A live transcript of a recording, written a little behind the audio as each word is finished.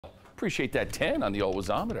Appreciate that 10 on the old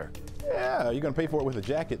wazometer. Yeah, you're going to pay for it with a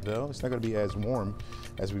jacket, though. It's not going to be as warm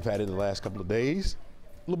as we've had it the last couple of days.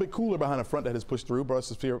 A little bit cooler behind a front that has pushed through, brought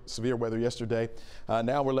us severe weather yesterday.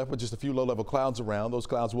 Now we're left with just a few low-level clouds around. Those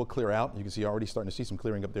clouds will clear out. You can see already starting to see some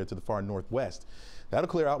clearing up there to the far northwest. That'll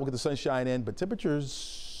clear out. We'll get the sunshine in, but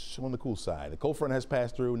temperatures on the cool side. The cold front has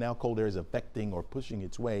passed through. Now cold air is affecting or pushing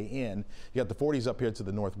its way in. You got the 40s up here to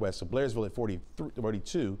the northwest. So Blairsville at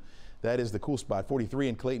 42. That is the cool spot. 43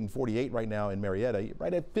 in Clayton, 48 right now in Marietta,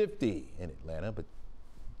 right at 50 in Atlanta. But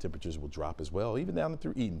temperatures will drop as well, even down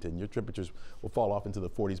through Edenton. Your temperatures will fall off into the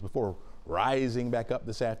 40s before rising back up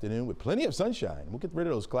this afternoon with plenty of sunshine. We'll get rid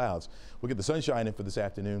of those clouds. We'll get the sunshine in for this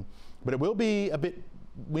afternoon, but it will be a bit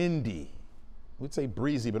windy. We'd say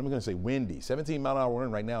breezy, but I'm going to say windy. 17-mile-an-hour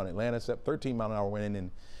wind right now in Atlanta, 13-mile-an-hour wind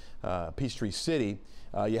in Peachtree City.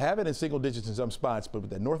 You have it in single digits in some spots, but with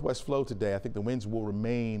that northwest flow today, I think the winds will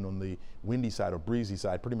remain on the windy side or breezy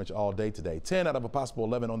side pretty much all day today. 10 out of a possible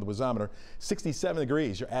 11 on the wazometer. 67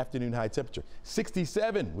 degrees, your afternoon high temperature.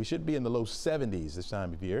 67, we should be in the low 70s this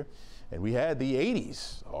time of year. And we had the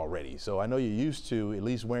 80s already, so I know you're used to at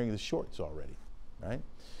least wearing the shorts already, right?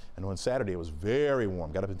 And on Saturday, it was very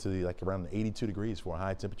warm. Got up into like around 82 degrees for a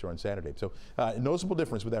high temperature on Saturday. So noticeable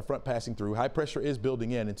difference with that front passing through. High pressure is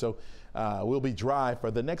building in, and so we'll be dry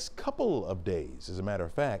for the next couple of days. As a matter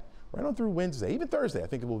of fact, right on through Wednesday, even Thursday, I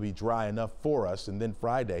think it will be dry enough for us. And then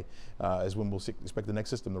Friday is when we'll expect the next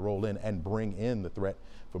system to roll in and bring in the threat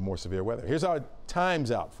for more severe weather. Here's how it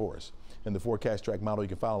times out for us in the forecast track model. You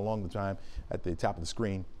can follow along the time at the top of the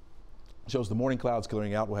screen. Shows the morning clouds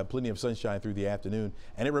clearing out. We'll have plenty of sunshine through the afternoon,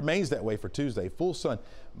 and it remains that way for Tuesday. Full sun,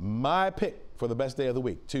 my pick for the best day of the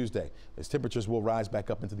week, Tuesday, as temperatures will rise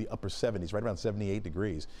back up into the upper 70s, right around 78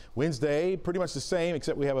 degrees. Wednesday, pretty much the same,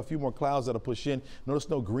 except we have a few more clouds that'll push in. Notice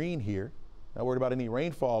no green here. Not worried about any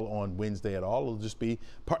rainfall on Wednesday at all. It'll just be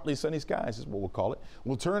partly sunny skies is what we'll call it.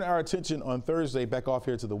 We'll turn our attention on Thursday back off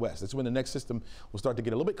here to the west. That's when the next system will start to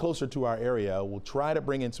get a little bit closer to our area. We'll try to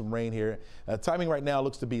bring in some rain here. Timing right now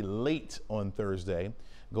looks to be late on Thursday.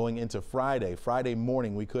 Going into Friday. Friday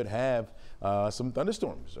morning, we could have some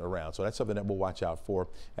thunderstorms around. So that's something that we'll watch out for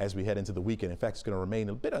as we head into the weekend. In fact, it's going to remain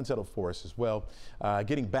a bit unsettled for us as well.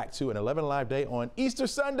 Getting back to an 11 live day on Easter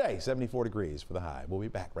Sunday, 74 degrees for the high. We'll be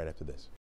back right after this.